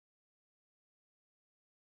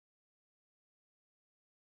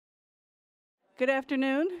Good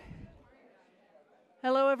afternoon.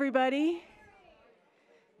 Hello, everybody.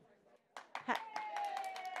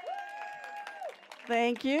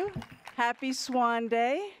 Thank you. Happy Swan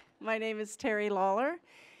Day. My name is Terry Lawler,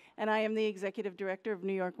 and I am the Executive Director of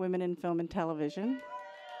New York Women in Film and Television.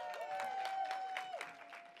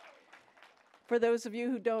 For those of you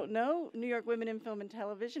who don't know, New York Women in Film and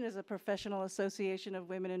Television is a professional association of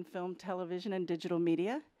women in film, television, and digital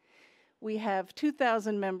media. We have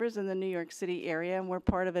 2,000 members in the New York City area, and we're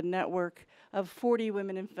part of a network of 40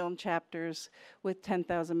 women in film chapters with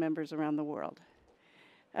 10,000 members around the world.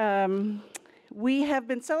 We have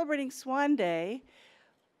been celebrating Swan Day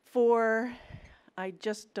for, I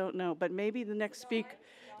just don't know, but maybe the next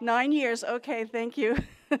 9 years. Okay, thank you.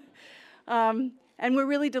 And we're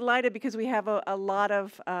really delighted because we have a lot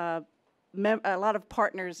of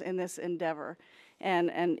partners in this endeavor,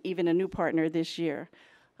 and even a new partner this year.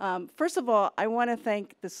 First of all, I want to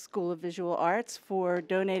thank the School of Visual Arts for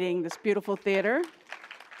donating this beautiful theater.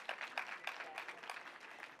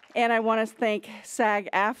 And I want to thank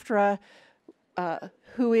SAG-AFTRA,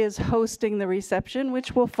 who is hosting the reception,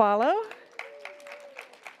 which will follow.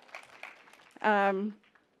 And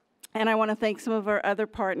I want to thank some of our other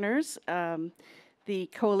partners, the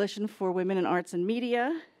Coalition for Women in Arts and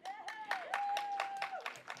Media,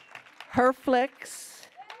 HerFlix,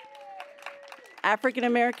 African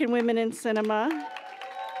American Women in Cinema,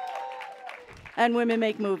 and Women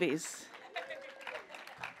Make Movies.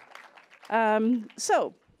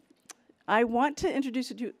 So I want to introduce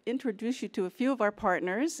you to a few of our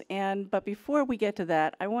partners, but before we get to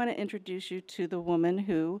that, I want to introduce you to the woman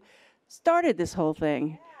who started this whole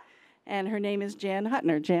thing, and her name is Jan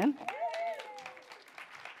Hutner. Jan?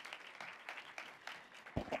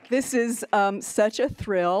 This is such a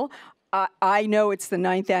thrill. I know it's the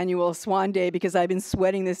 9th annual Swan Day because I've been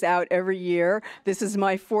sweating this out every year. This is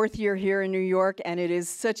my 4th year here in New York, and it is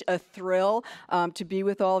such a thrill to be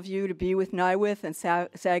with all of you, to be with NYWIFT and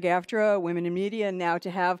SAG-AFTRA, Women in Media, and now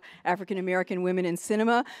to have African American women in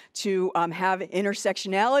cinema, to have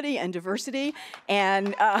intersectionality and diversity,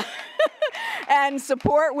 and and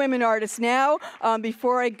support women artists. Now,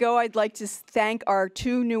 before I go, I'd like to thank our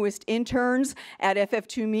 2 newest interns at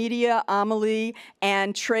FF2 Media, Amelie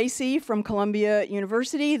and Tracy from Columbia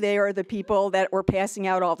University. They are the people that were passing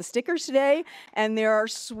out all the stickers today, and there are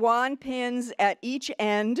swan pins at each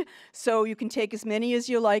end, so you can take as many as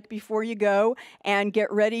you like before you go and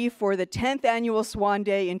get ready for the 10th annual Swan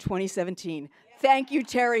Day in 2017. Thank you,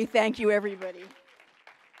 Terry. Thank you, everybody.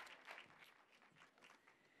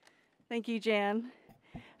 Thank you, Jan.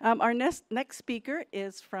 Our next speaker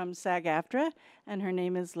is from SAG-AFTRA, and her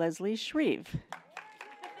name is Leslie Shreve.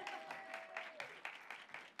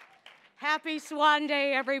 Happy Swan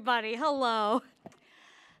Day, everybody. Hello.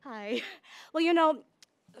 Hi. Well, you know,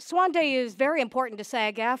 Swan Day is very important to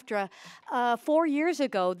SAG-AFTRA. 4 years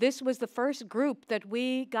ago, this was the first group that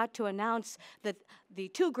we got to announce that the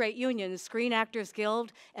 2 great unions, Screen Actors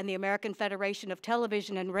Guild and the American Federation of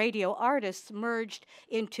Television and Radio Artists, merged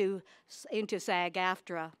into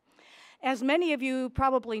SAG-AFTRA. As many of you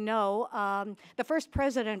probably know, the first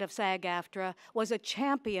president of SAG-AFTRA was a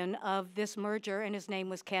champion of this merger, and his name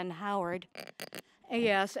was Ken Howard.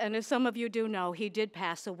 Yes, and as some of you do know, he did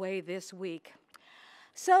pass away this week.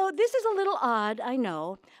 So this is a little odd, I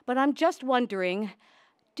know, but I'm just wondering,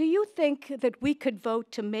 do you think that we could vote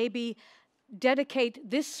to maybe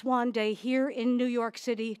dedicate this Swan Day here in New York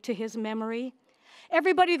City to his memory?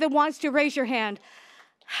 Everybody that wants to, raise your hand.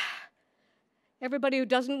 Everybody who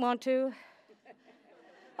doesn't want to?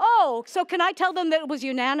 Oh, so can I tell them that it was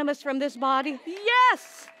unanimous from this body?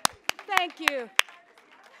 Yes! Thank you.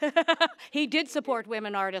 He did support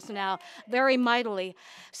women artists now, very mightily.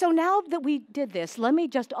 So now that we did this, let me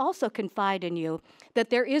just also confide in you that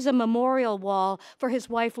there is a memorial wall for his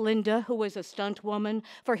wife, Linda, who was a stunt woman,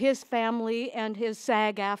 for his family and his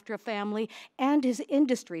SAG-AFTRA family, and his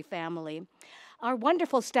industry family. Our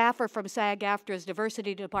wonderful staffer from SAG-AFTRA's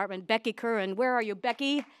diversity department, Becky Curran. Where are you,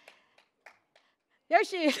 Becky? There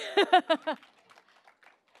she is.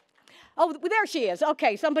 Oh, there she is.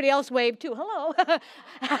 Okay, somebody else waved too. Hello.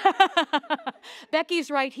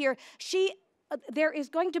 Becky's right here. There is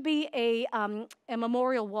going to be a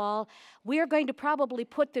memorial wall. We are going to probably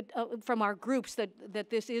put from our groups that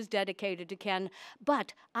this is dedicated to Ken,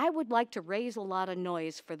 but I would like to raise a lot of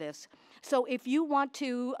noise for this. So if you want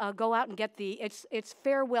to go out and get it's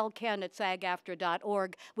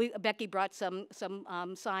farewellken@sagaftra.org. Becky brought some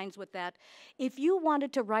signs with that. If you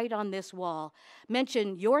wanted to write on this wall,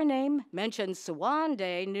 mention your name, mention Swan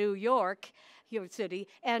Day, New York City,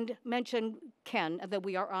 and mention Ken, that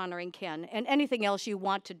we are honoring Ken, and anything else you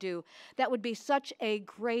want to do. That would be such a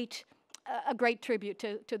great a great tribute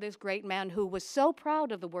to this great man who was so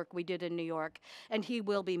proud of the work we did in New York, and he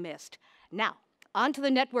will be missed. Now, on to the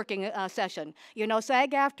networking session. You know,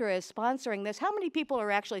 SAG-AFTRA is sponsoring this. How many people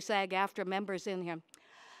are actually SAG-AFTRA members in here?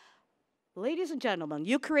 Ladies and gentlemen,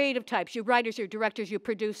 you creative types, you writers, you directors, you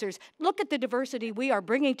producers, look at the diversity we are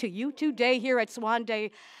bringing to you today here at Swan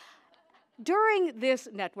Day. During this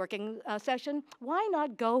networking session, why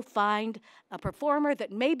not go find a performer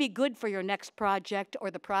that may be good for your next project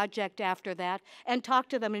or the project after that, and talk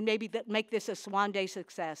to them and maybe make this a Swan Day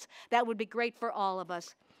success. That would be great for all of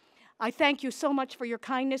us. I thank you so much for your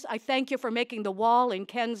kindness. I thank you for making the wall in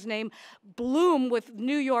Ken's name bloom with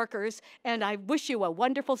New Yorkers, and I wish you a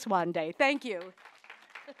wonderful Swan Day. Thank you.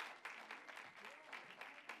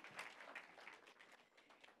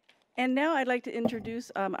 And now I'd like to introduce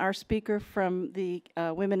our speaker from the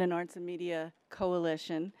Women in Arts and Media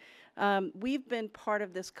Coalition. We've been part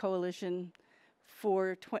of this coalition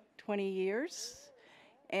for 20 years.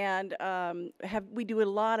 And we do a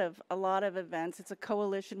lot of events. It's a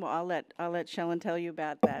coalition. Well, I'll let Shellen tell you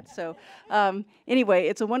about that. So anyway,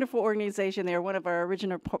 it's a wonderful organization. They're one of our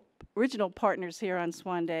original partners here on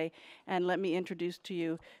Swan Day. And let me introduce to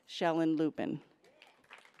you Shellen Lupin.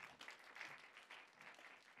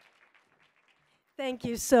 Thank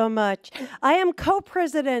you so much. I am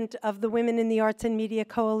co-president of the Women in the Arts and Media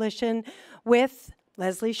Coalition with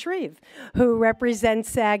Leslie Shreve, who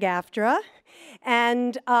represents SAG-AFTRA.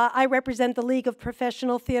 And I represent the League of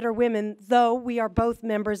Professional Theater Women, though we are both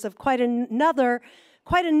members of quite a number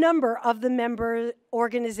of the member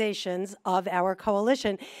organizations of our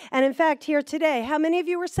coalition. And in fact, here today, how many of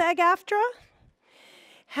you are SAG-AFTRA?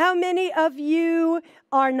 How many of you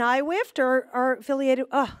are NYWIFT or are affiliated?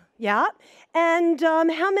 Oh, yeah. And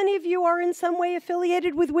how many of you are in some way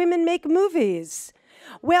affiliated with Women Make Movies?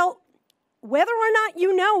 Well, whether or not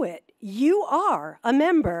you know it, you are a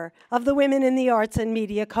member of the Women in the Arts and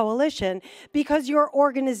Media Coalition because your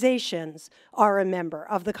organizations are a member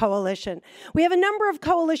of the coalition. We have a number of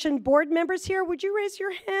coalition board members here. Would you raise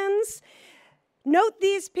your hands? Note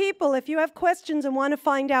these people if you have questions and want to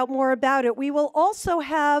find out more about it. We will also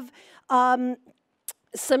have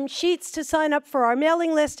some sheets to sign up for our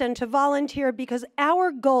mailing list and to volunteer, because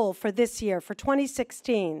our goal for this year, for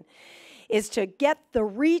 2016, is to get the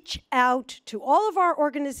reach out to all of our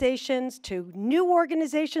organizations, to new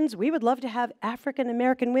organizations. We would love to have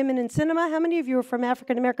African-American women in cinema. How many of you are from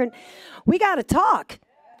African-American? We got to talk,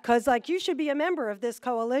 because you should be a member of this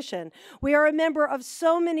coalition. We are a member of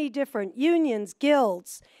so many different unions,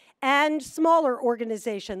 guilds, and smaller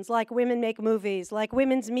organizations like Women Make Movies, like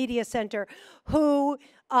Women's Media Center, who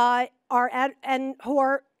are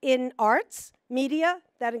in arts, media,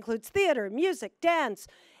 that includes theater, music, dance.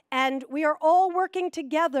 And we are all working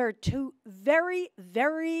together to very,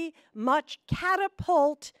 very much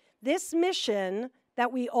catapult this mission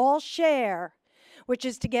that we all share, which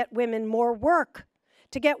is to get women more work,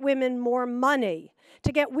 to get women more money,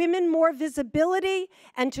 to get women more visibility,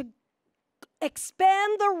 and to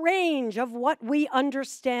expand the range of what we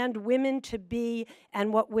understand women to be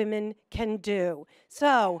and what women can do.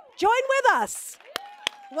 So join with us.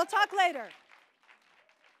 We'll talk later.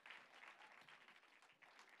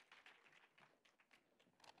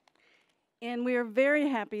 And we are very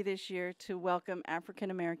happy this year to welcome African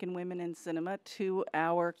American women in cinema to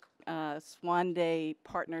our Swan Day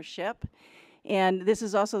partnership. And this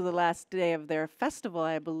is also the last day of their festival,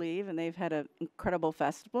 I believe, and they've had an incredible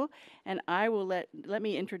festival. And I will let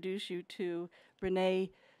me introduce you to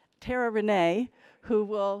Tara Renee, who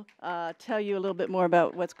will tell you a little bit more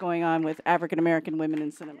about what's going on with African American women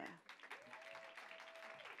in cinema.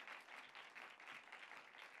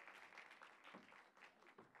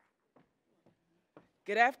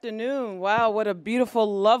 Good afternoon. Wow, what a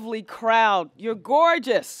beautiful, lovely crowd. You're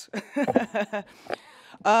gorgeous.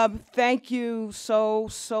 Thank you so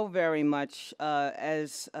very much.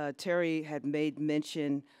 As Terry had made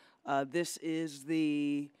mention,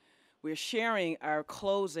 we're sharing our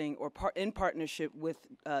closing in partnership with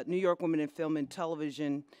New York Women in Film and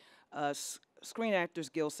Television, Screen Actors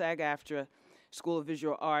Guild, SAG-AFTRA, School of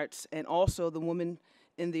Visual Arts, and also the Women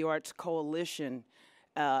in the Arts Coalition,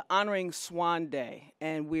 honoring Swan Day,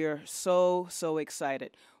 and we're so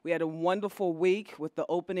excited. We had a wonderful week with the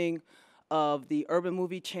opening of the Urban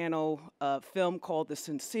Movie Channel film called The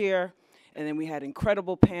Sincere, and then we had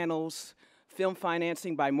incredible panels, film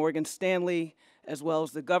financing by Morgan Stanley, as well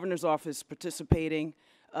as the governor's office participating,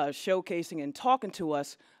 showcasing and talking to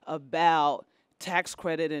us about tax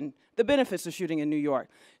credit and the benefits of shooting in New York.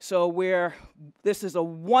 So this is a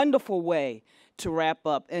wonderful way to wrap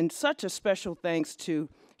up, and such a special thanks to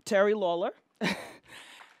Terry Lawler,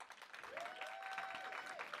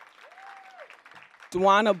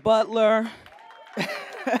 Dwana Butler,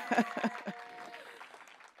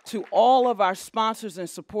 to all of our sponsors and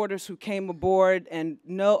supporters who came aboard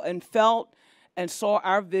and felt and saw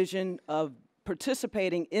our vision of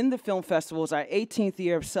participating in the film festival. It's our 18th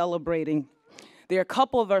year of celebrating. There are a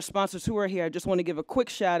couple of our sponsors who are here. I just want to give a quick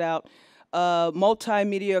shout out.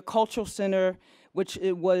 Multimedia Cultural Center, which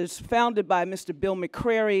it was founded by Mr. Bill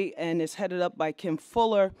McCrary and is headed up by Kim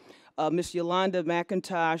Fuller, Miss Yolanda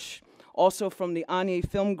McIntosh, also from the Attie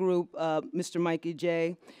Film Group, Mr. Mikey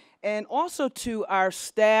J. And also to our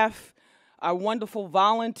staff, our wonderful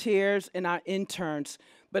volunteers, and our interns.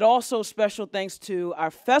 But also special thanks to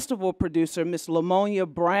our festival producer, Miss Lamonia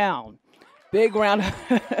Brown. Big round of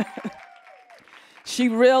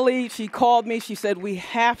She called me, she said, we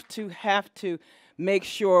have to make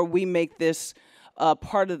sure we make this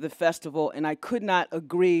part of the festival, and I could not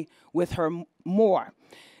agree with her more.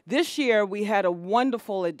 This year, we had a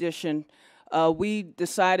wonderful addition. We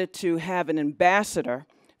decided to have an ambassador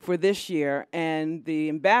for this year, and the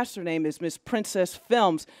ambassador name is Miss Princess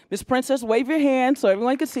Films. Miss Princess, wave your hand so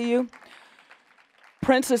everyone can see you.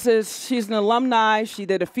 Princess she's an alumni. She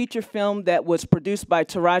did a feature film that was produced by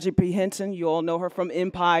Taraji P. Henson. You all know her from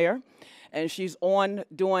Empire. And she's on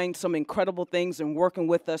doing some incredible things and working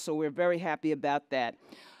with us, so we're very happy about that.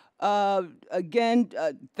 Again,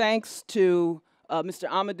 thanks to Mr.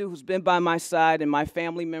 Amadou, who's been by my side, and my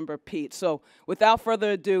family member, Pete. So without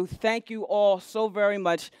further ado, thank you all so very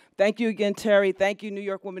much. Thank you again, Terry. Thank you, New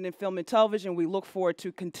York Women in Film and Television. We look forward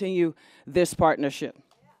to continue this partnership.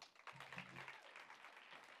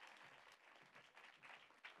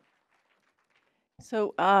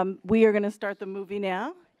 So we are going to start the movie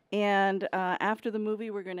now. And after the movie,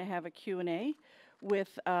 we're going to have a Q&A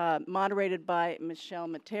with, moderated by Michelle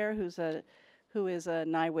Mater, who is a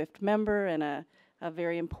NYWIFT member and a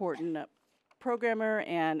very important programmer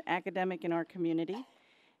and academic in our community.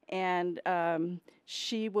 And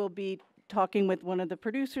she will be talking with one of the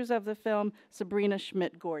producers of the film, Sabrina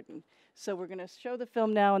Schmidt Gordon. So we're going to show the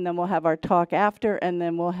film now, and then we'll have our talk after, and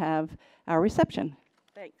then we'll have our reception.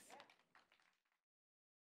 Thanks.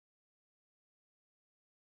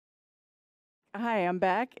 Hi, I'm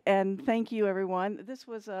back, and thank you, everyone. This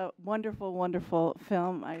was a wonderful, wonderful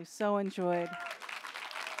film. I so enjoyed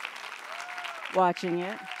watching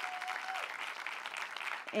it.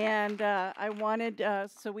 And I wanted,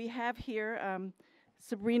 so we have here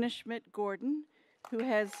Sabrina Schmidt Gordon, who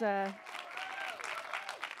is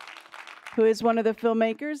one of the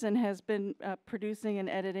filmmakers and has been producing and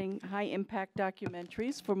editing high-impact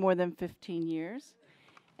documentaries for more than 15 years.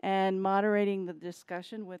 And moderating the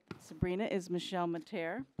discussion with Sabrina is Michelle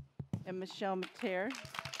Mater. And Michelle Mater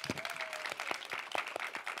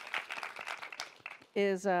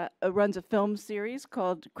runs a film series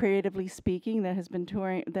called Creatively Speaking that has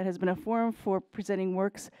been a forum for presenting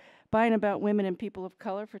works by and about women and people of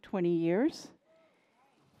color for 20 years.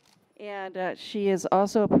 And she is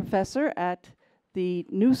also a professor at the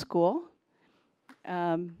New School.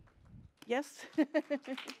 Yes?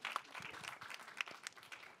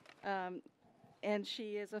 And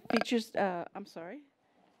she is a features, and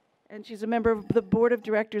she's a member of the Board of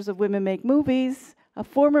Directors of Women Make Movies, a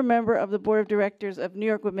former member of the Board of Directors of New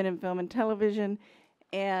York Women in Film and Television,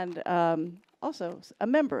 and also a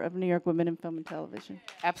member of New York Women in Film and Television.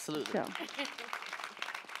 Absolutely. So.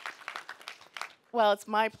 Well, it's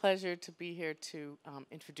my pleasure to be here to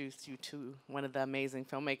introduce you to one of the amazing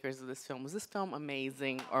filmmakers of this film. Was this film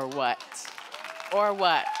amazing or what? Or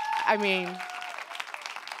what? I mean,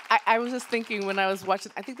 I was just thinking when I was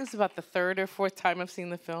watching, I think this is about the third or fourth time I've seen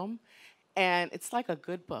the film, and it's like a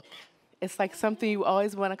good book. It's like something you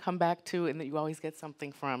always want to come back to and that you always get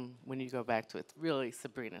something from when you go back to it. Really,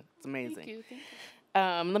 Sabrina, it's amazing. Thank you.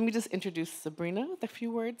 Let me just introduce Sabrina with a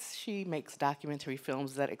few words. She makes documentary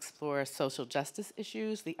films that explore social justice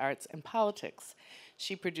issues, the arts, and politics.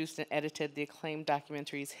 She produced and edited the acclaimed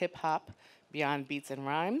documentaries Hip Hop, Beyond Beats and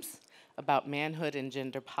Rhymes, about manhood and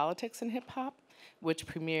gender politics in hip hop, which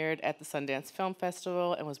premiered at the Sundance Film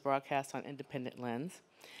Festival and was broadcast on Independent Lens,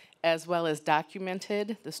 as well as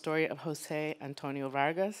documented the story of Jose Antonio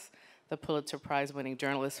Vargas, the Pulitzer Prize-winning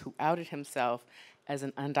journalist who outed himself as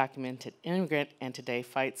an undocumented immigrant and today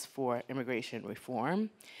fights for immigration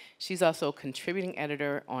reform. She's also a contributing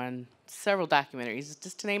editor on several documentaries.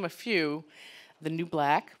 Just to name a few, The New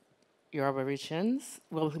Black, Yoruba Origins,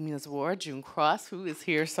 Wilhelmina's War, June Cross, who is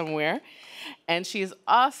here somewhere. And she is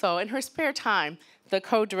also, in her spare time, the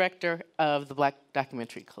co-director of the Black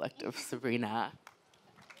Documentary Collective, Sabrina.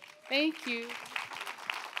 Thank you.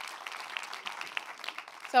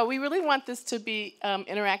 So we really want this to be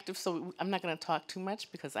interactive, so I'm not going to talk too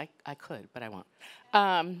much because I could, but I won't.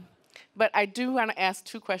 But I do want to ask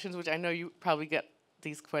two questions, which I know you probably get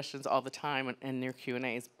these questions all the time in your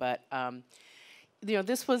Q&As. But you know,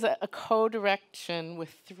 this was a co-direction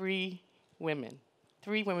with three women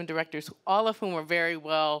directors, all of whom were very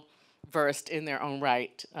well versed in their own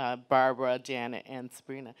right, Barbara, Janet, and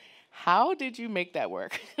Sabrina. How did you make that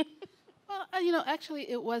work? Well, you know, actually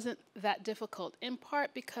it wasn't that difficult, in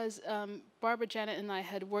part because Barbara, Janet, and I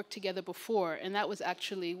had worked together before, and that was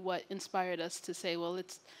actually what inspired us to say, well,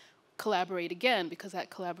 let's collaborate again, because that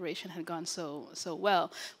collaboration had gone so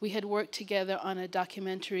well. We had worked together on a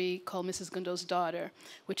documentary called Mrs. Gundo's Daughter,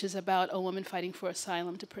 which is about a woman fighting for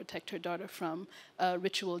asylum to protect her daughter from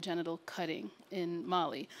ritual genital cutting in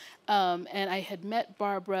Mali. And I had met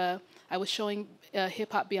Barbara. I was showing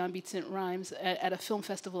Hip Hop Beyond Beats and Rhymes at a film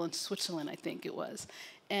festival in Switzerland, I think it was.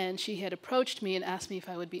 And she had approached me and asked me if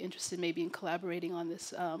I would be interested maybe in collaborating on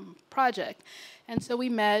this project. And so we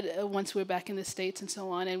met once we were back in the States and so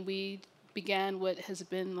on, and we began what has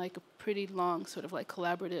been like a pretty long sort of like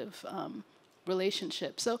collaborative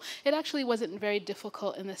relationship. So it actually wasn't very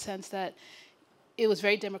difficult in the sense that it was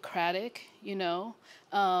very democratic, you know.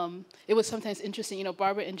 It was sometimes interesting, you know,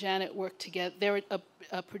 Barbara and Janet worked together. They were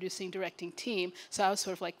a producing, directing team, so I was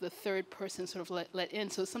sort of like the third person sort of let in.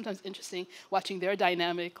 So it's sometimes interesting watching their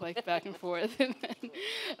dynamic, like back and forth. And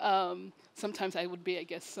then, sometimes I would be, I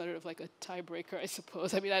guess, sort of like a tiebreaker, I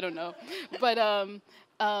suppose. I mean, I don't know. But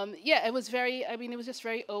yeah, it was very, I mean, it was just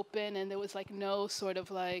very open, and there was like no sort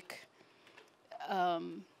of like,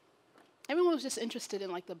 everyone was just interested in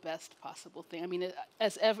like the best possible thing. I mean,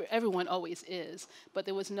 everyone always is, but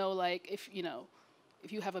there was no like, if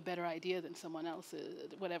you have a better idea than someone else,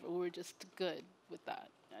 whatever. We were just good with that,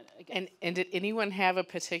 I guess. And did anyone have a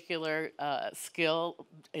particular skill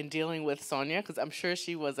in dealing with Sonia? Because I'm sure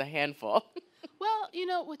she was a handful. Well, you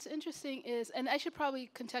know, what's interesting is, and I should probably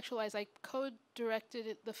contextualize, I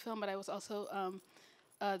co-directed the film, but I was also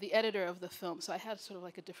the editor of the film, so I had sort of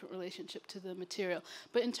like a different relationship to the material.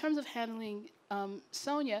 But in terms of handling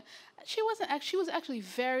Sonia, she was actually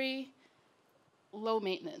very low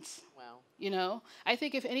maintenance. Wow. You know, I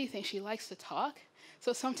think if anything, she likes to talk.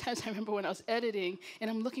 So sometimes I remember when I was editing, and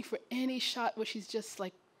I'm looking for any shot where she's just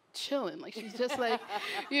like chilling, like she's just like,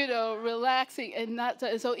 you know, relaxing and not.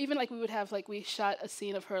 So even like we would have like we shot a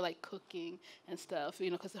scene of her like cooking and stuff, you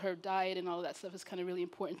know, because her diet and all of that stuff is kind of really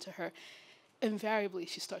important to her. Invariably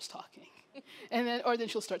she starts talking, and then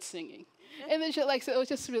she'll start singing, and then she like, so it was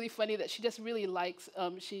just really funny that she just really likes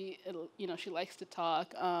she likes to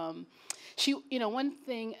talk. She, you know, one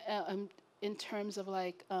thing in terms of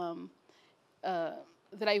like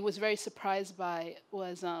that I was very surprised by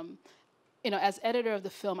was you know, as editor of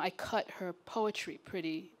the film, I cut her poetry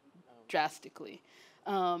pretty drastically.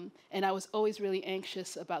 And I was always really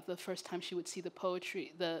anxious about the first time she would see the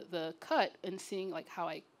poetry, the cut, and seeing like how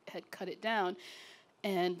I had cut it down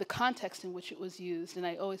and the context in which it was used. And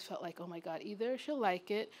I always felt like, oh my God, either she'll like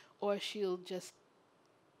it or she'll just,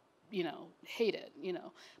 you know, hate it, you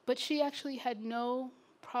know. But she actually had no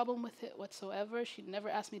problem with it whatsoever. She never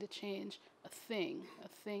asked me to change a thing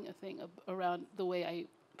around the way I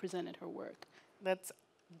presented her work.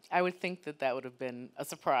 I would think that would have been a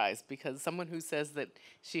surprise, because someone who says that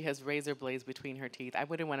she has razor blades between her teeth, I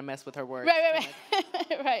wouldn't want to mess with her work. Right. Right.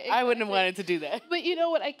 Exactly. I wouldn't have wanted to do that. But you know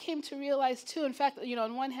what I came to realize too, in fact, you know,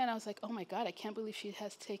 on one hand I was like, oh my God, I can't believe she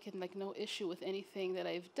has taken like no issue with anything that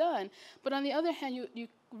I've done. But on the other hand, you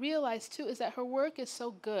realize too is that her work is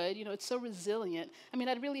so good, you know, it's so resilient. I mean,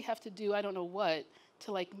 I'd really have to do I don't know what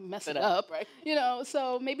to like mess it up, right? You know,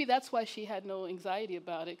 so maybe that's why she had no anxiety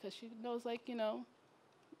about it, because she knows like, you know,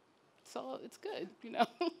 so it's good, you know.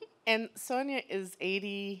 And Sonia is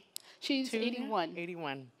 80. She's 81.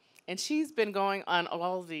 81. And she's been going on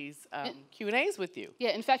all these Q&As with you. Yeah,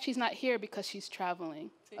 in fact, she's not here because she's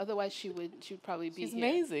traveling. Otherwise, she would probably be she's here.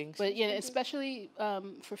 She's amazing. But yeah, especially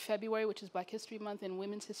for February, which is Black History Month, and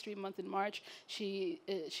Women's History Month in March, she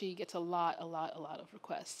gets a lot of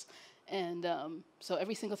requests. And so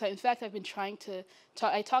every single time, in fact, I've been trying to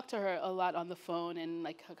I talk to her a lot on the phone and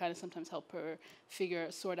like kind of sometimes help her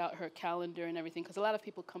sort out her calendar and everything, because a lot of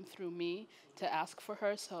people come through me to ask for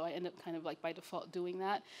her, so I end up kind of like by default doing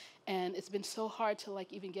that. And it's been so hard to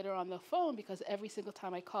like even get her on the phone, because every single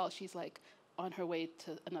time I call, she's like on her way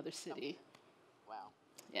to another city. Wow.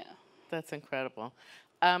 Yeah. That's incredible.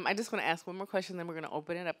 I just want to ask one more question, then we're going to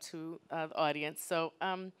open it up to the audience. So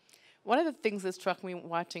one of the things that struck me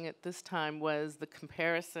watching it this time was the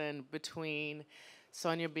comparison between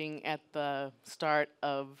Sonia being at the start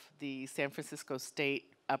of the San Francisco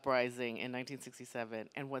State uprising in 1967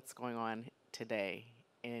 and what's going on today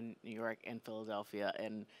in New York and Philadelphia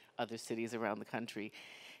and other cities around the country.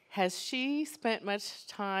 Has she spent much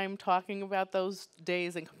time talking about those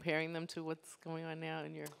days and comparing them to what's going on now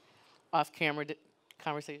in your off-camera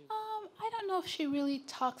conversation? I don't know if she really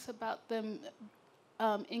talks about them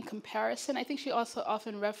in comparison. I think she also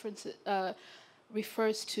often refers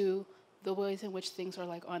to the ways in which things are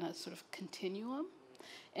like on a sort of continuum.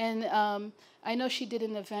 And I know she did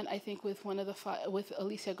an event, I think, with with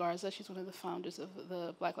Alicia Garza. She's one of the founders of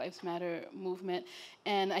the Black Lives Matter movement.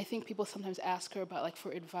 And I think people sometimes ask her about, like,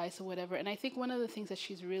 for advice or whatever. And I think one of the things that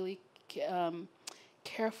she's really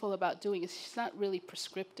careful about doing is she's not really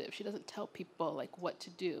prescriptive. She doesn't tell people, like, what to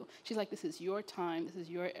do. She's like, this is your time, this is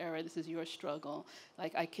your era, this is your struggle.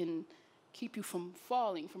 Like, I can keep you from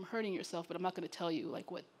falling, from hurting yourself, but I'm not going to tell you, like,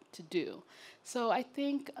 what to do. So I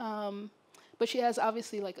think... but she has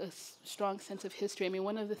obviously like a strong sense of history. I mean,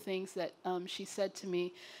 one of the things that she said to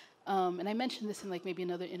me, and I mentioned this in like maybe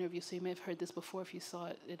another interview, so you may have heard this before if you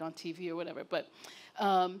saw it on TV or whatever, but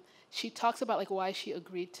she talks about like why she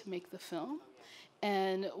agreed to make the film.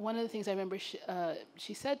 And one of the things I remember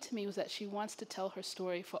she said to me was that she wants to tell her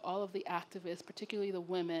story for all of the activists, particularly the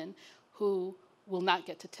women who will not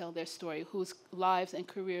get to tell their story, whose lives and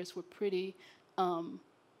careers were pretty...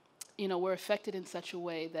 were affected in such a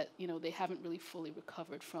way that, they haven't really fully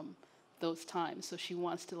recovered from those times. So she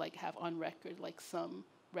wants to like have on record, like some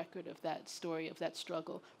record of that story, of that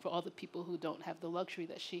struggle for all the people who don't have the luxury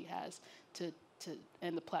that she has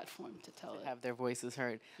and the platform to tell it. Have their voices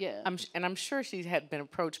heard. Yeah. I'm sure she had been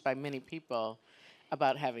approached by many people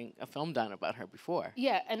about having a film done about her before.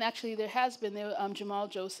 Yeah, and actually there has been. Jamal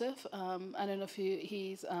Joseph, I don't know if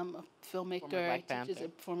he's a filmmaker, teaches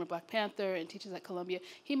at former Black Panther and teaches at Columbia.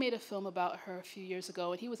 He made a film about her a few years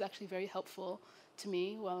ago, and he was actually very helpful to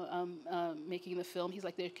me while making the film. He's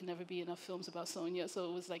like, there can never be enough films about Sonia, so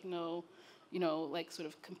it was like no, like sort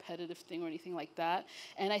of competitive thing or anything like that.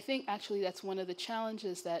 And I think actually that's one of the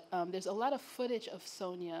challenges that there's a lot of footage of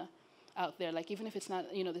Sonia out there, like even if it's not,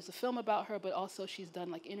 there's a film about her, but also she's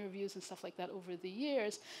done like interviews and stuff like that over the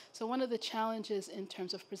years. So one of the challenges in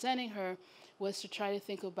terms of presenting her was to try to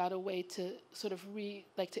think about a way to sort of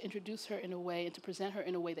to introduce her in a way and to present her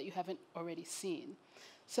in a way that you haven't already seen.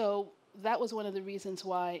 So that was one of the reasons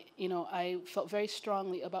why, I felt very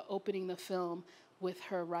strongly about opening the film with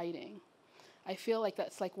her writing. I feel like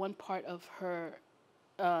that's like one part of her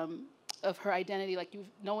identity, like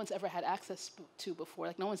no one's ever had access to before.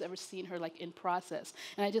 Like no one's ever seen her like in process.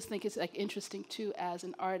 And I just think it's like interesting too, as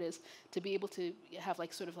an artist, to be able to have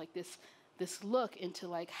like sort of like this look into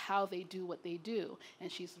like how they do what they do.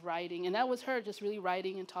 And she's writing, and that was her just really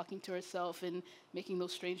writing and talking to herself and making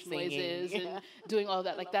those strange noises and doing all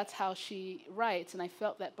that. Like that's how she writes. And I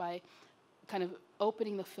felt that by kind of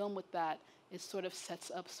opening the film with that, it sort of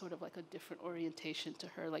sets up sort of like a different orientation to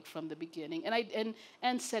her, like from the beginning,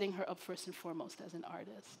 and setting her up first and foremost as an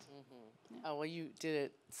artist. Mm-hmm. Yeah. Oh well, you did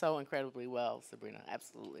it so incredibly well, Sabrina.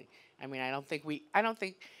 Absolutely. I mean, and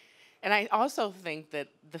I also think that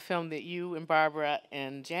the film that you and Barbara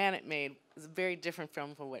and Janet made is a very different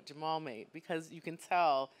film from what Jamal made, because you can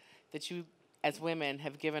tell that you, as women,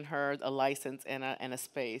 have given her a license and a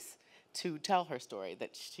space to tell her story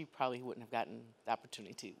that she probably wouldn't have gotten the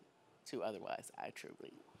opportunity to otherwise, I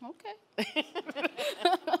truly. Okay.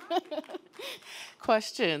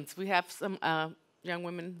 Questions. We have some young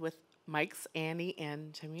women with mics, Annie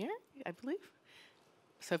and Tamir, I believe.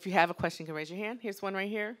 So if you have a question, you can raise your hand. Here's one right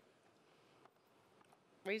here.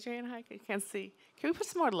 Raise your hand high. You can't see. Can we put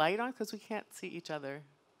some more light on, because we can't see each other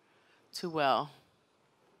too well?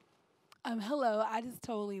 Hello. I just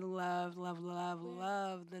totally love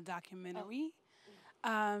the documentary.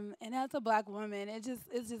 And as a Black woman, it's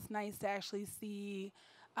just nice to actually see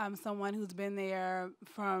someone who's been there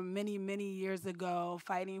from many, many years ago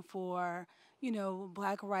fighting for,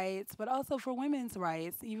 Black rights, but also for women's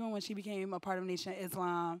rights. Even when she became a part of Nation of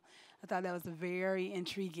Islam, I thought that was very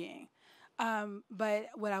intriguing. But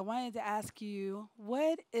what I wanted to ask you,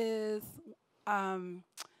 what is the,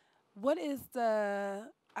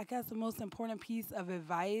 I guess, the most important piece of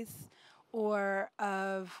advice or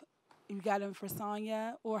of you got him for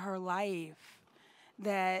Sonia or her life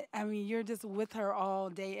that, I mean, you're just with her all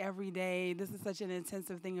day, every day. This is such an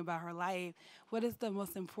intensive thing about her life. What is the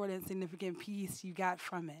most important, significant piece you got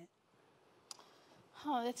from it?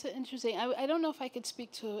 Oh, that's interesting. I don't know if I could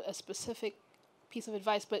speak to a specific piece of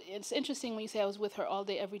advice, but it's interesting when you say I was with her all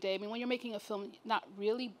day, every day. I mean, when you're making a film, not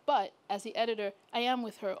really, but as the editor, I am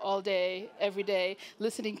with her all day, every day,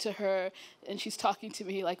 listening to her, and she's talking to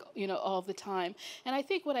me like, all the time. And I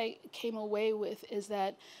think what I came away with is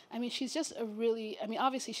that, I mean, she's just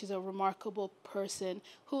obviously she's a remarkable person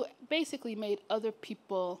who basically made other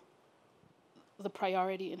people the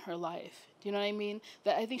priority in her life. Do you know what I mean?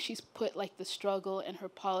 That I think she's put like the struggle and her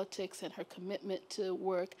politics and her commitment to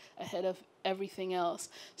work ahead of everything else.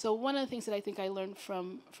 So one of the things that I think I learned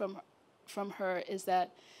from her is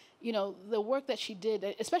that, you know, the work that she did,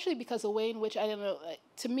 especially because the way in which, I don't know,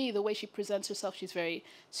 to me, the way she presents herself, she's very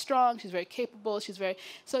strong, she's very capable, she's very,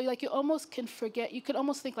 so like you almost can forget, you could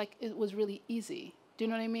almost think like it was really easy. Do you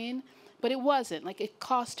know what I mean? But it wasn't. Like it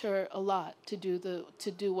cost her a lot to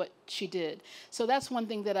do what she did. So that's one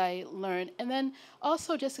thing that I learned. And then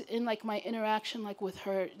also just in like my interaction like with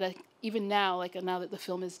her, like even now, like now that the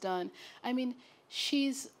film is done, I mean,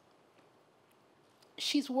 she's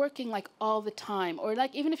working like all the time, or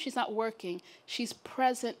like even if she's not working, she's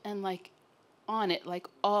present and like on it like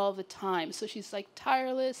all the time. So she's like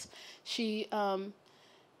tireless. She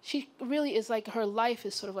really is like, her life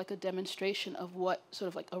is sort of like a demonstration of what sort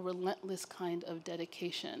of like a relentless kind of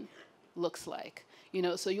dedication looks like. You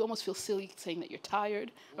know, so you almost feel silly saying that you're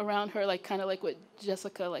tired around her, like kind of like what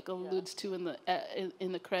Jessica like alludes to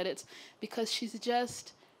in the credits, because she's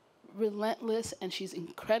just relentless, and she's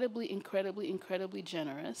incredibly, incredibly, incredibly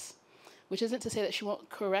generous, which isn't to say that she won't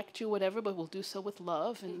correct you, whatever, but will do so with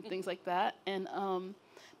love and things like that. And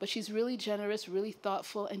but she's really generous, really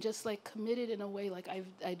thoughtful, and just like committed in a way like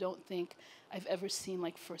I don't think I've ever seen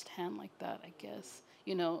like firsthand like that, I guess.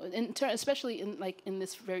 You know, especially in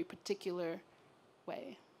this very particular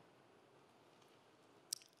way.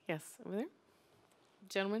 Yes, over there,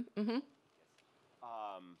 gentlemen. Mm-hmm.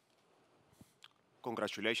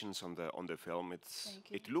 Congratulations on the film.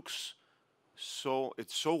 It looks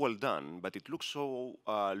it's so well done, but it looks so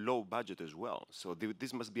low budget as well. So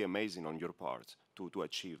this must be amazing on your part to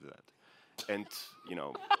achieve that. And you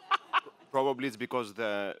know, probably it's because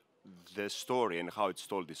the story and how it's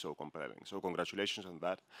told is so compelling. So congratulations on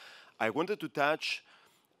that. I wanted to touch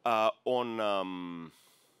on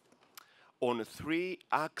three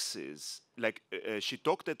axes. Like she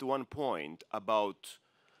talked at one point about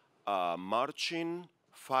marching,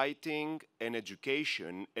 fighting, and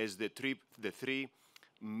education as the three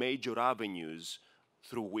major avenues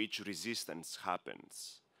through which resistance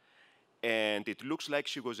happens. And it looks like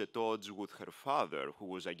she was at odds with her father, who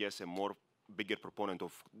was, I guess, a more bigger proponent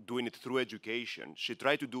of doing it through education. She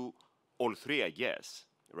tried to do all three, I guess,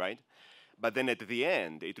 right? But then at the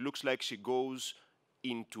end, it looks like she goes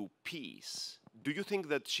into peace. Do you think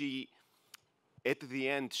that at the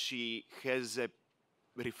end, she has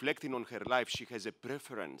reflecting on her life, she has a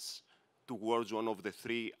preference towards one of the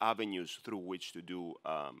three avenues through which to do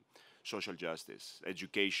social justice: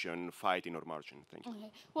 education, fighting, or marching? Thank you.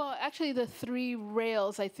 Okay. Well, actually, the three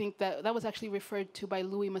rails, I think that was actually referred to by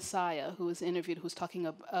Louis Messiah, who was interviewed, who's talking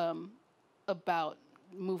about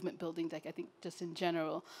movement building, like I think just in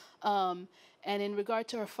general. And in regard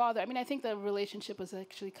to her father, I mean, I think the relationship was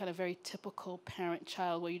actually kind of very typical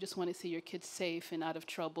parent-child, where you just want to see your kids safe and out of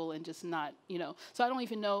trouble and just not, you know. So I don't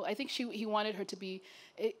even know. I think he wanted her to be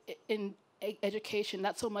in education,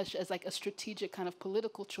 not so much as like a strategic kind of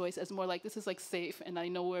political choice, as more like, this is like safe, and I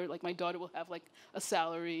know where like my daughter will have like a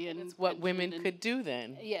salary, and it's what women could do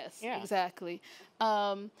then. Yes, yeah. Exactly.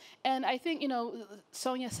 And I think, you know,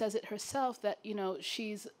 Sonia says it herself that, you know,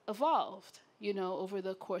 she's evolved, you know, over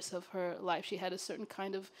the course of her life. She had a certain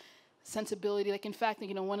kind of sensibility. Like, in fact,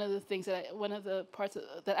 you know, one of the parts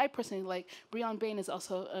that I personally like, Breon Bain is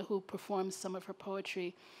also who performs some of her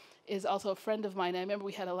poetry, is also a friend of mine. I remember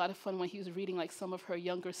we had a lot of fun when he was reading like some of her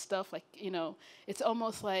younger stuff. Like, you know, it's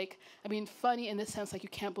almost like, I mean, funny in the sense like you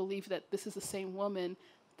can't believe that this is the same woman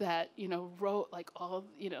that, you know, wrote like all,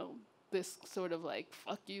 you know, this sort of like,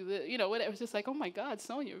 fuck you, you know, whatever. It was just like, oh my God,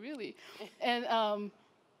 Sonia, really? And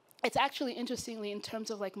it's actually, interestingly, in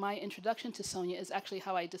terms of like my introduction to Sonia, is actually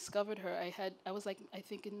how I discovered her. I was like, I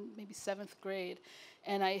think in maybe 7th grade,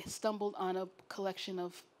 and I stumbled on a collection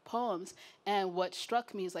of poems, and what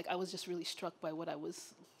struck me is like I was just really struck by what I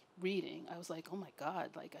was reading. I was like, oh my God,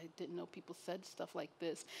 like I didn't know people said stuff like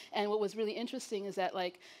this. And what was really interesting is that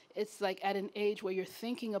like it's like at an age where you're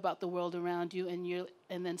thinking about the world around you,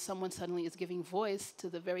 and then someone suddenly is giving voice to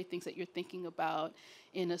the very things that you're thinking about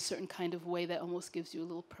in a certain kind of way that almost gives you a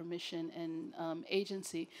little permission and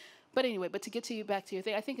agency. But anyway, but to get back to your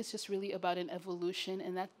thing, I think it's just really about an evolution,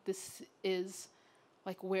 and that this is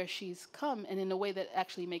like where she's come, and in a way that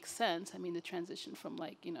actually makes sense. I mean, the transition from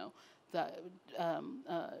like, you know, the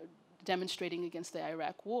demonstrating against the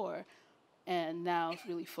Iraq War, and now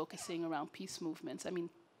really focusing around peace movements. I mean,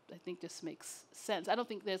 I think this makes sense. I don't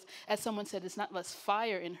think there's, as someone said, it's not less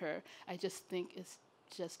fire in her. I just think it's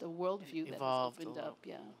just a worldview that has opened up.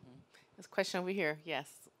 Yeah. Mm-hmm. There's a question over here. Yes.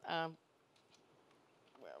 Where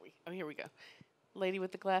are we? Oh, here we go. Lady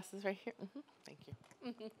with the glasses right here. Mm-hmm. Thank you.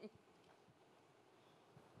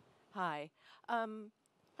 Hi. I'm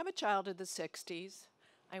a child of the 60s.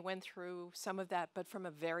 I went through some of that, but from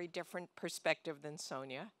a very different perspective than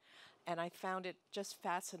Sonia. And I found it just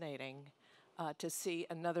fascinating to see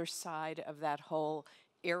another side of that whole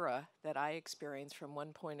era that I experienced from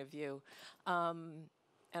one point of view. And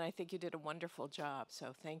I think you did a wonderful job,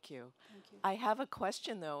 so thank you. Thank you. I have a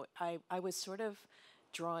question, though. I was sort of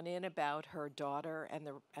drawn in about her daughter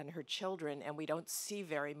and her children, and we don't see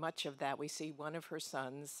very much of that. We see one of her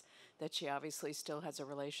sons that she obviously still has a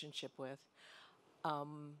relationship with.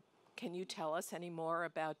 Can you tell us any more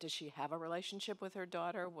about, does she have a relationship with her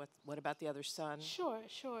daughter? What about the other son? Sure,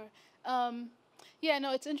 sure. Yeah,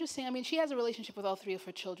 no, it's interesting. I mean, she has a relationship with all three of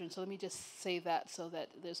her children, so let me just say that so that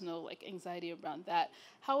there's no like anxiety around that.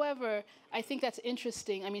 However, I think that's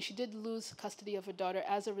interesting. I mean, she did lose custody of her daughter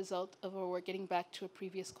as a result of her work, getting back to a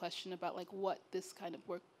previous question about like what this kind of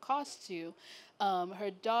work costs you. Her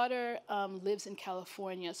daughter lives in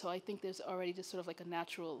California, so I think there's already just sort of like a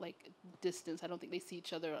natural like distance. I don't think they see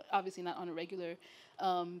each other, obviously not on a regular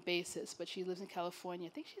basis, but she lives in California. I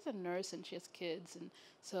think she's a nurse and she has kids, and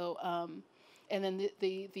so and then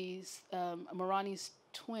these Marani's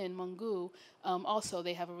twin, Mungu, also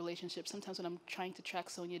they have a relationship. Sometimes when I'm trying to track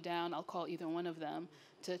Sonia down, I'll call either one of them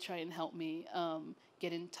to try and help me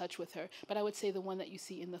get in touch with her. But I would say the one that you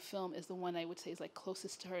see in the film is the one I would say is like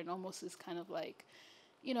closest to her and almost is kind of like,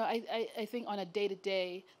 you know, I think on a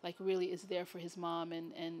day-to-day, like really is there for his mom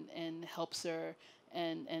and helps her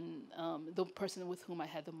and the person with whom I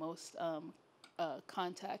had the most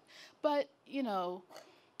contact. But, you know,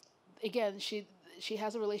 again, she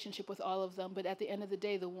has a relationship with all of them, but at the end of the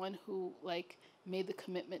day, the one who like made the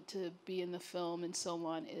commitment to be in the film and so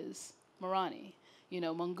on is Marani. You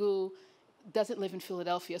know, Mungu doesn't live in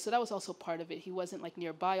Philadelphia, so that was also part of it. He wasn't like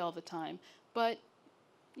nearby all the time. But,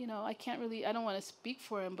 you know, I don't want to speak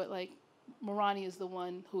for him, but like Marani is the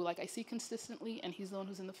one who like I see consistently, and he's the one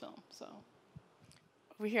who's in the film. So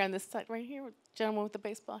Over here on this side, right here, gentleman with the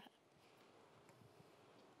baseball hat.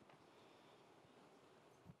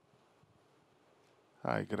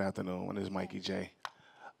 Hi, good afternoon. My name is Mikey J.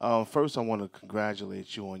 First, I want to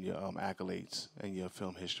congratulate you on your accolades and your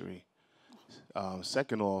film history.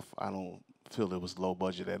 Second off, I don't feel it was low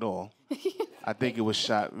budget at all. I think it was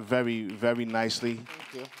shot very, very nicely.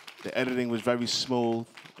 Thank you. The editing was very smooth,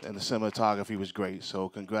 and the cinematography was great. So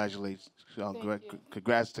congratulations,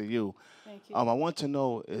 congrats to you. thank you. I want to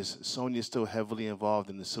know, is Sonia still heavily involved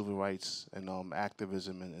in the civil rights and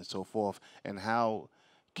activism and so forth, and how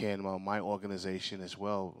can my organization as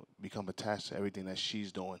well become attached to everything that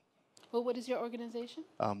she's doing? Well, what is your organization?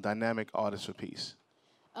 Dynamic Artists for Peace.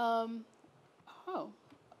 Oh,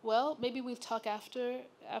 well, maybe we'll talk after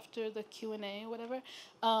the Q&A or whatever.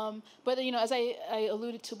 But you know, as I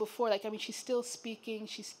alluded to before, like I mean, she's still speaking,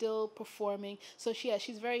 she's still performing. So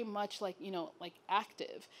she's very much like, you know, like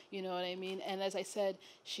active. You know what I mean? And as I said,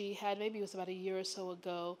 she had, maybe it was about a year or so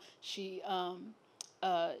ago, she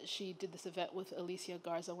did this event with Alicia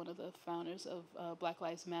Garza, one of the founders of Black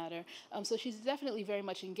Lives Matter. So she's definitely very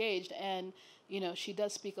much engaged, and you know, she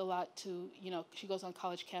does speak a lot to, you know, she goes on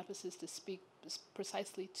college campuses to speak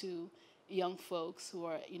precisely to young folks who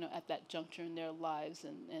are, you know, at that juncture in their lives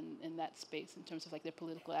and in that space in terms of like their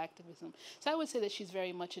political activism. So I would say that she's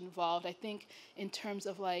very much involved. I think in terms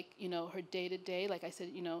of like, you know, her day-to-day, like I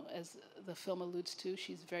said, you know, as the film alludes to,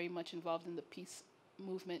 she's very much involved in the peace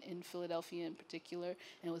movement in Philadelphia in particular,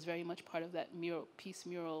 and was very much part of that peace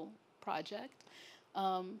mural project.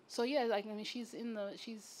 So yeah, like I mean, she's in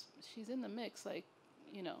the mix, like,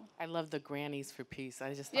 you know. I love the grannies for peace.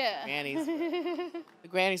 I just thought Yeah. the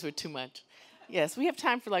grannies were too much. Yes, we have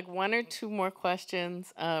time for like one or two more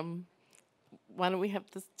questions. Why don't we have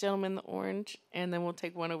this gentleman in the orange, and then we'll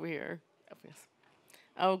take one over here.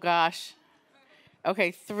 Oh gosh.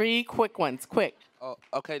 Okay, 3 quick ones, quick. Oh,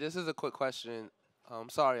 okay, this is a quick question.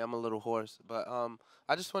 Sorry, I'm a little hoarse, but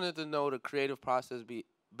I just wanted to know the creative process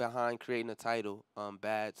behind creating the title,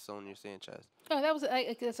 BaddDDD Sonia Sanchez. Oh,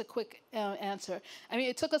 that's a quick answer. I mean,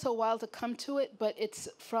 it took us a while to come to it, but it's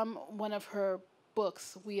from one of her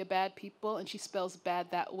books, We Are Bad People, and she spells bad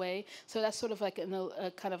that way. So that's sort of like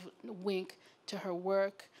a kind of wink to her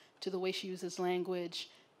work, to the way she uses language,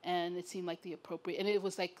 and it seemed like the appropriate, and it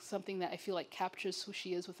was like something that I feel like captures who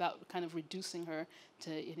she is without kind of reducing her to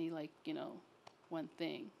any like, you know, one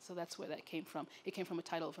thing. So that's where that came from. It came from a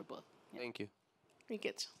title of her book. Yeah. Thank you. Thank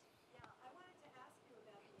you. Yeah, I wanted to ask you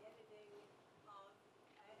about the editing.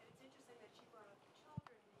 It's interesting that she brought up the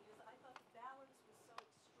children, because I thought the balance was so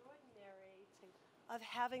extraordinary of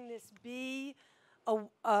having this be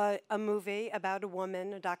a movie about a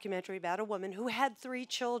woman, a documentary about a woman who had 3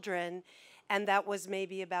 children, and that was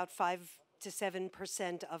maybe about 5 to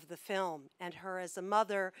 7% of the film. And her as a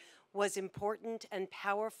mother was important and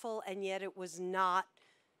powerful, and yet it was not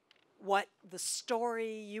what the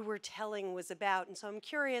story you were telling was about. And so I'm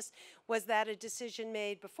curious, was that a decision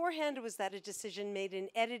made beforehand, or was that a decision made in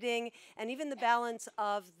editing? And even the balance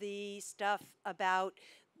of the stuff about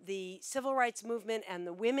the civil rights movement and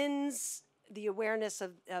the awareness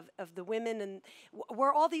of the women, and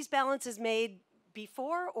were all these balances made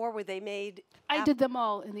before, or were they made I did them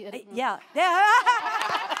all in the edit room. Yeah.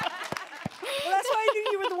 Well, that's why I knew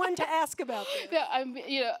you were the one to ask about this.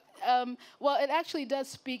 Yeah, well, it actually does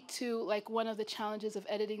speak to like one of the challenges of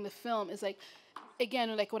editing the film is like,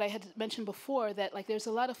 again, like what I had mentioned before, that like there's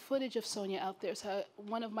a lot of footage of Sonia out there. So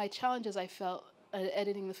one of my challenges I felt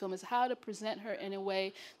editing the film is how to present her in a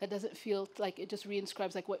way that doesn't feel like it just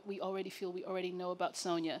reinscribes like what we already know about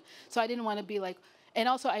Sonia. So I didn't want to be like, and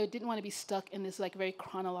also I didn't want to be stuck in this like very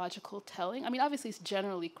chronological telling. I mean, obviously it's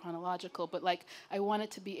generally chronological, but like I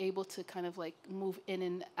wanted to be able to kind of like move in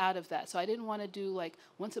and out of that. So I didn't want to do like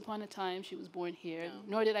once upon a time she was born here,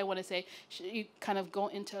 nor did I want to say you kind of go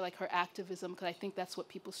into like her activism, because I think that's what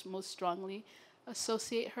people most strongly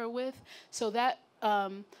associate her with. So that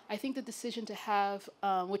I think the decision to have,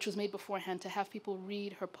 which was made beforehand, to have people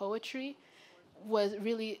read her poetry was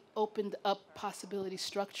really opened up possibilities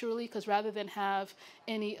structurally, because rather than have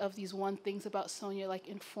any of these one things about Sonia like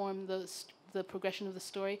inform the progression of the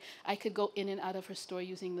story, I could go in and out of her story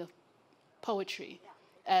using the poetry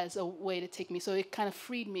as a way to take me. So it kind of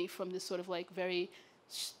freed me from this sort of like very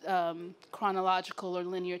chronological or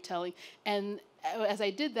linear telling. And as I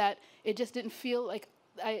did that, it just didn't feel like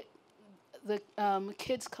the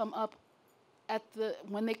kids come up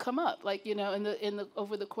when they come up, like, you know,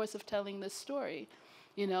 over the course of telling this story,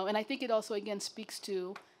 you know. And I think it also again speaks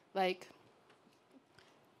to like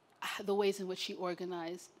the ways in which she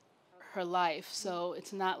organized her life. So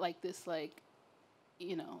it's not like this, like,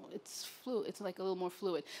 you know, it's fluid. It's like a little more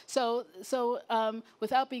fluid. So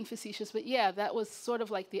without being facetious, but yeah, that was sort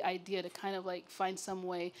of like the idea, to kind of like find some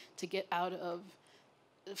way to get out of,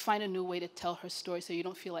 find a new way to tell her story, so you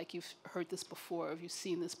don't feel like you've heard this before or you've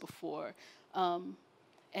seen this before.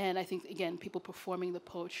 And I think, again, people performing the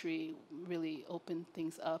poetry really opened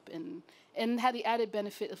things up and had the added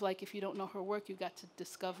benefit of, like, if you don't know her work, you got to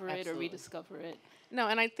discover it or rediscover it. No,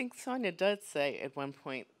 and I think Sonia does say at one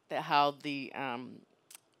point that how the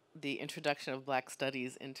introduction of Black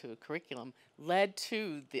studies into a curriculum led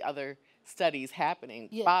to the other studies happening,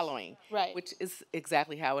 following, right, which is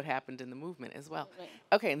exactly how it happened in the movement as well. Right.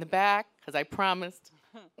 Okay, in the back, because I promised.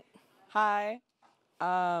 Hi.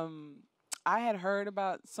 I had heard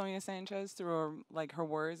about Sonia Sanchez through her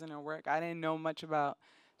words and her work. I didn't know much about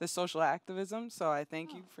the social activism, so I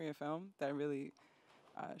thank you for your film. That really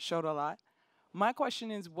showed a lot. My question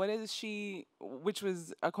is, what is she, which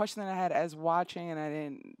was a question that I had as watching,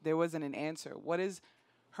 and there wasn't an answer. What is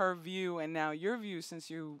her view, and now your view, since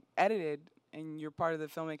you edited and you're part of the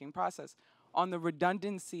filmmaking process, on the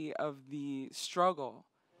redundancy of the struggle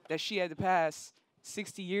that she had to pass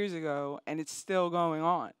 60 years ago, and it's still going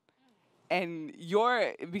on? And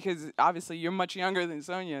because obviously you're much younger than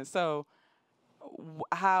Sonia, so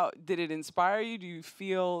how did it inspire you? Do you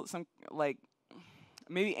feel some, like,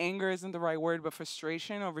 maybe anger isn't the right word, but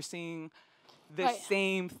frustration over seeing the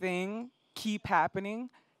same thing keep happening,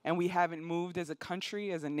 and we haven't moved as a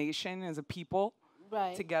country, as a nation, as a people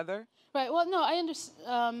together? Right. Well, no, I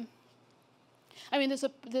understand. I mean,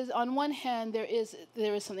 there's on one hand there is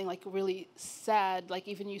something like really sad. Like,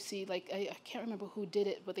 even you see, like, I can't remember who did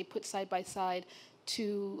it, but they put side by side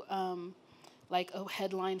to like a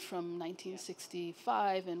headline from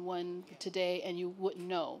 1965 and one today, and you wouldn't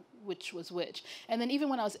know which was which. And then even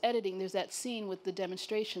when I was editing, there's that scene with the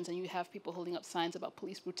demonstrations, and you have people holding up signs about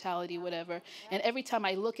police brutality, whatever. And every time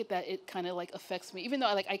I look at that, it kind of like affects me. Even though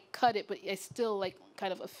I cut it, but it still like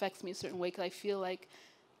kind of affects me a certain way, because I feel like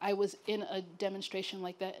I was in a demonstration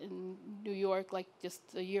like that in New York, like just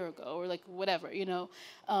a year ago, or like whatever, you know.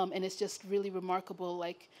 And it's just really remarkable,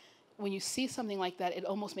 like, when you see something like that, it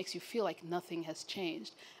almost makes you feel like nothing has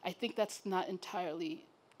changed. I think that's not entirely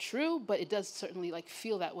true, but it does certainly like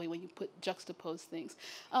feel that way when you juxtapose things.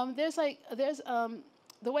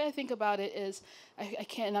 The way I think about it is, I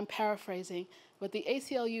can't, and I'm paraphrasing, but the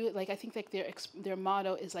ACLU, like, I think like their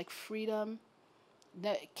motto is like freedom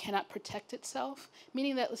that cannot protect itself,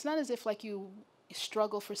 meaning that it's not as if like you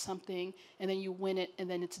struggle for something and then you win it and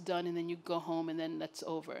then it's done and then you go home and then that's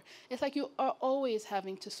over. It's like you are always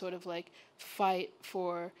having to sort of like fight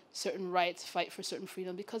for certain rights, fight for certain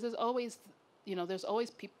freedom, because there's always, you know, there's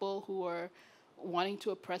always people who are wanting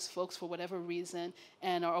to oppress folks for whatever reason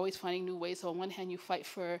and are always finding new ways. So on one hand, you fight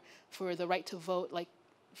for the right to vote, like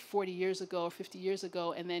 40 years ago or 50 years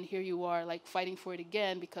ago, and then here you are like fighting for it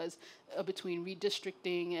again because between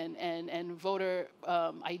redistricting and voter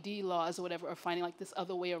ID laws or whatever, are finding like this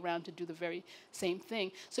other way around to do the very same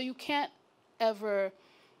thing. So you can't ever,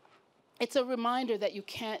 it's a reminder that you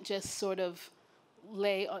can't just sort of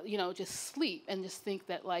lay, just sleep and just think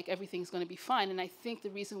that like everything's going to be fine. And I think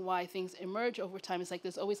the reason why things emerge over time is like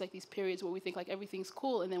there's always like these periods where we think like everything's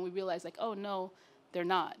cool, and then we realize like, oh no, they're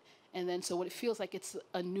not. And then so what it feels like it's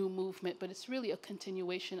a new movement, but it's really a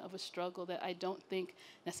continuation of a struggle that I don't think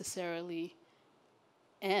necessarily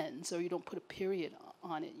ends, or you don't put a period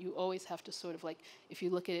on it. You always have to sort of like, if you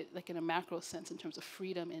look at it like in a macro sense in terms of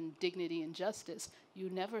freedom and dignity and justice, you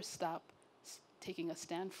never stop taking a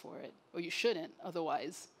stand for it, or you shouldn't,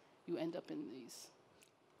 otherwise you end up in these.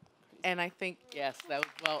 And I think, yes, that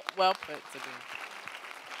was well put, Sabrina.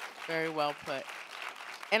 Very well put.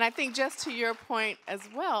 And I think just to your point as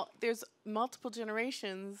well, there's multiple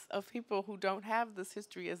generations of people who don't have this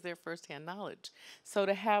history as their firsthand knowledge. So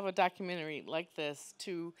to have a documentary like this,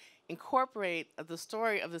 to incorporate the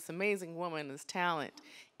story of this amazing woman, this talent,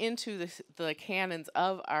 into the canons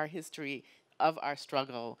of our history, of our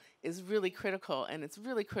struggle, is really critical. And it's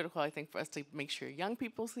really critical, I think, for us to make sure young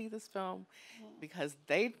people see this film, because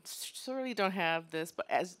they surely don't have this. But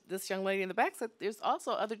as this young lady in the back said, there's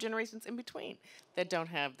also other generations in between that don't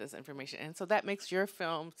have this information. And so that makes your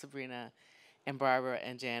film, Sabrina and Barbara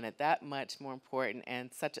and Janet, that much more important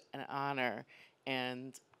and such an honor.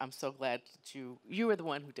 And I'm so glad that you were the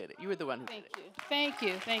one who did it. You were the one who did it. Thank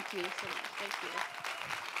you. Thank you so much. Thank you.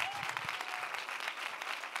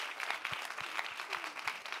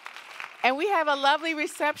 And we have a lovely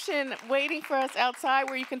reception waiting for us outside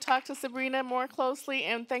where you can talk to Sabrina more closely.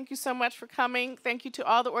 And thank you so much for coming. Thank you to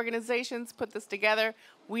all the organizations put this together.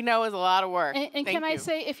 We know it's a lot of work. And can I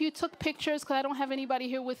say, if you took pictures, because I don't have anybody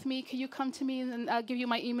here with me, can you come to me and I'll give you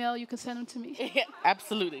my email? You can send them to me. Yeah,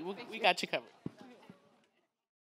 absolutely. We got you covered.